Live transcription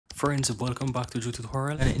Friends, welcome back to the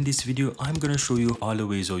tutorial, and in this video I'm gonna show you all the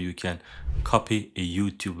ways how you can copy a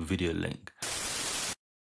YouTube video link.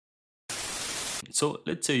 So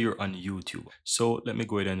let's say you're on YouTube. So let me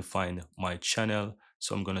go ahead and find my channel.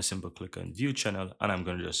 So I'm gonna simply click on view channel and I'm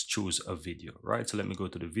gonna just choose a video, right? So let me go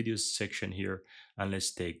to the videos section here and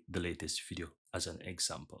let's take the latest video as an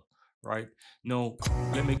example, right? Now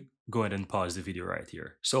let me go ahead and pause the video right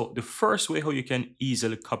here. So the first way how you can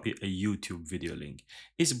easily copy a YouTube video link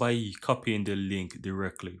is by copying the link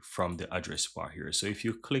directly from the address bar here. So if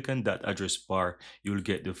you click on that address bar, you'll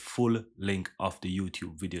get the full link of the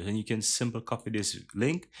YouTube video, and you can simply copy this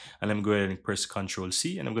link. And I'm going to go ahead and press Ctrl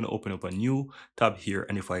C, and I'm going to open up a new tab here.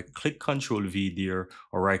 And if I click Ctrl V there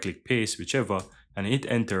or right click paste, whichever, and hit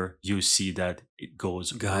enter, you see that it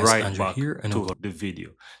goes right back to the video.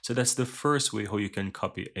 So that's the first way how you can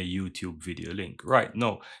copy a YouTube video link. Right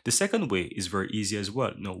now, the second way is very easy as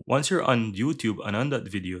well. Now, once you're on YouTube and on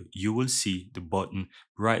that video, you will see the button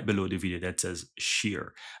right below the video that says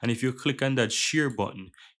share. And if you click on that share button,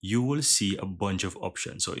 you will see a bunch of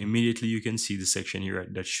options. So immediately you can see the section here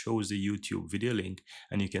that shows the YouTube video link,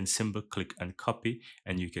 and you can simply click and copy,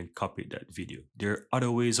 and you can copy that video. There are other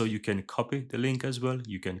ways how you can copy the link as well.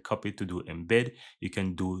 You can copy to do embed. You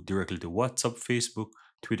can do directly to WhatsApp, Facebook,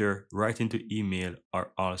 Twitter, right into email,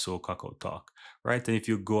 or also Kakao Talk, right? And if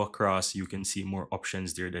you go across, you can see more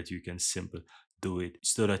options there that you can simply do it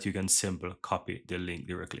so that you can simply copy the link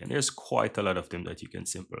directly. And there's quite a lot of them that you can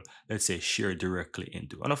simply, let's say, share directly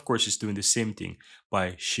into. And of course, it's doing the same thing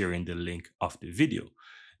by sharing the link of the video.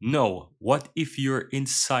 Now, what if you're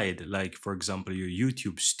inside, like for example, your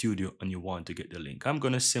YouTube studio and you want to get the link? I'm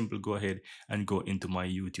going to simply go ahead and go into my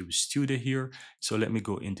YouTube studio here. So let me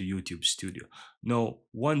go into YouTube studio. Now,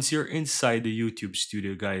 once you're inside the YouTube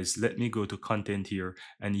studio, guys, let me go to content here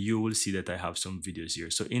and you will see that I have some videos here.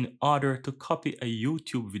 So in order to copy a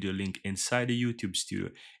YouTube video link inside the YouTube studio,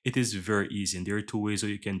 it is very easy. And there are two ways how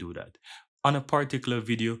you can do that. On a particular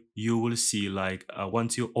video, you will see like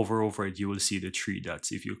once you hover over it, you will see the three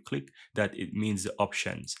dots. If you click that, it means the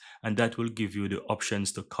options, and that will give you the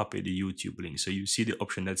options to copy the YouTube link. So you see the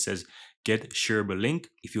option that says get shareable link.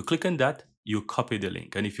 If you click on that, you copy the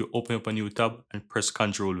link, and if you open up a new tab and press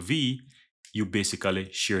Ctrl V, you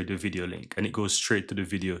basically share the video link and it goes straight to the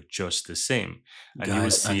video just the same. And you will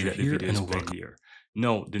see that the video is playing here.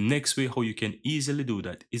 Now, the next way how you can easily do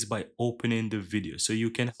that is by opening the video. So you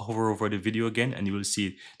can hover over the video again and you will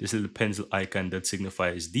see this little pencil icon that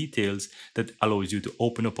signifies details that allows you to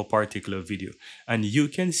open up a particular video. And you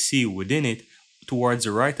can see within it, towards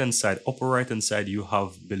the right hand side, upper right hand side, you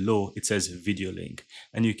have below, it says video link.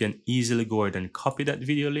 And you can easily go ahead and copy that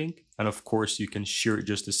video link. And of course, you can share it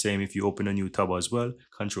just the same if you open a new tab as well.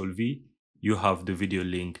 Ctrl V, you have the video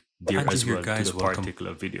link there as well to the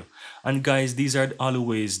particular video. And guys, these are all the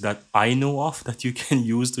ways that I know of that you can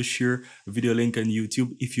use to share video link on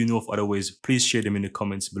YouTube. If you know of other ways, please share them in the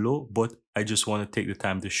comments below. But I just want to take the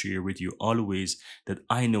time to share with you all the ways that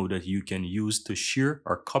I know that you can use to share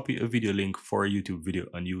or copy a video link for a YouTube video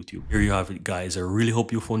on YouTube. Here you have it, guys. I really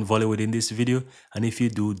hope you found value within this video. And if you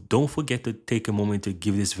do, don't forget to take a moment to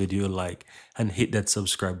give this video a like and hit that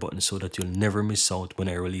subscribe button so that you'll never miss out when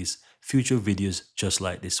I release future videos just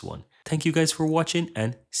like this one. Thank you guys for watching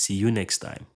and see you next time.